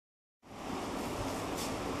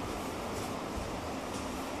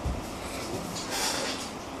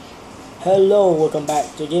Hello, welcome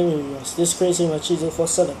back to GamerUniverse. This is Crazy my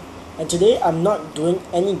 047, and today I'm not doing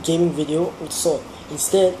any gaming video with sword.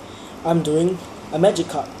 Instead, I'm doing a magic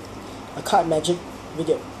card, a card magic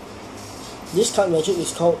video. This card magic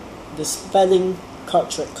is called the spelling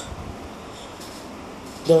card trick.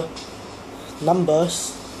 The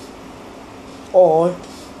numbers or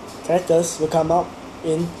characters will come out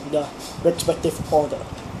in the respective order.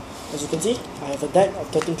 As you can see, I have a deck of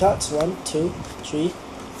 13 cards. 1, 2, 3,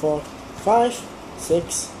 4, 5,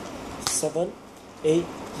 6, 7, 8,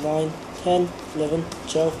 9, 10, 11,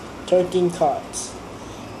 12, 13 cards.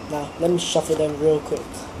 Now let me shuffle them real quick.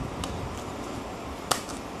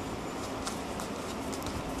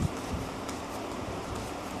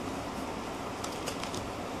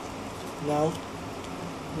 Now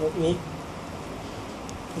let me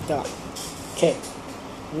pick that up. Okay,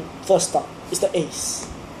 first up is the ace.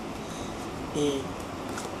 A,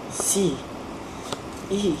 C,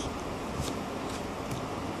 E.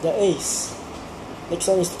 The ace. Next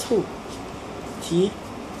one is 2. T,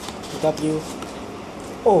 W,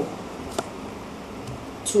 O.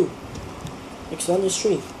 2. Next one is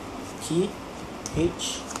 3. T,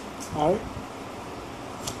 H, R,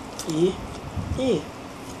 E, E.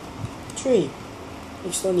 3.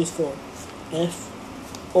 Next one is 4. F,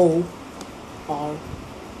 O, R.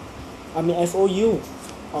 F, O, U,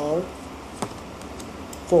 R.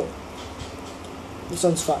 4. This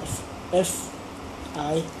one's 5. F,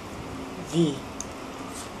 I, V,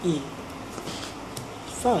 E.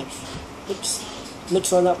 5.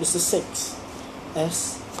 Next one up is the 6.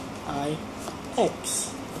 S, I,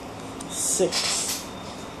 X. 6.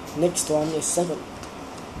 Next one is 7.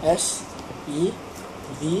 S, E,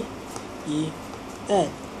 V, E, N.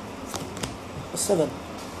 7.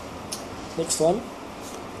 Next one,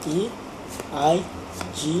 E, I,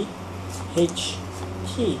 G, H,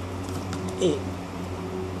 T. 8.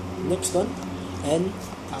 Next one, N,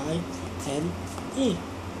 I, N, E.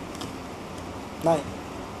 9.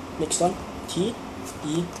 Next one, T,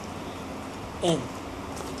 E, N.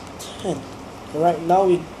 10. Alright, now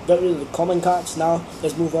we got rid of the common cards. Now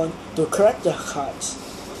let's move on to character cards.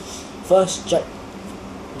 First, Jack.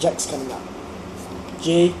 Jack's coming up.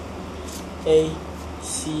 J, A,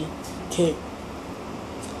 C, K.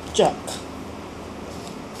 Jack.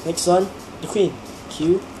 Next one, the Queen.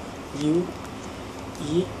 Q, U,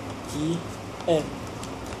 E, E, M.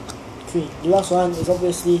 Queen. The last one is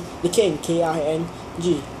obviously the King.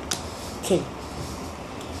 K-I-N-G. King.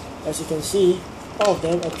 As you can see, all of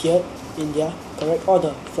them appeared in their correct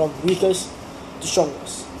order, from weakest to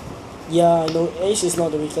strongest. Yeah, I know ace is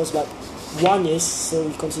not the weakest, but 1 is, so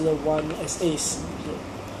we consider 1 as ace.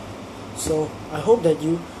 So I hope that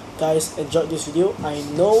you guys enjoyed this video. I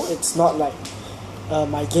know it's not like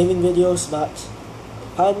my gaming videos, but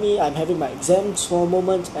pardon me, I'm having my exams for a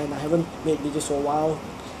moment and I haven't made videos for a while.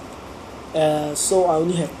 So I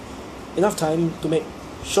only have enough time to make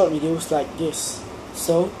short videos like this.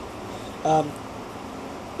 So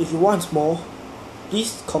if you want more,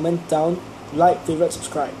 please comment down, like, favorite,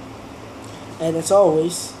 subscribe. And as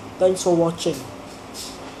always, thanks for watching.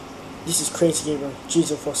 This is Crazy Gamer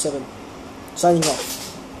 047 signing off.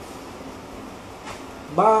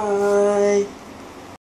 Bye.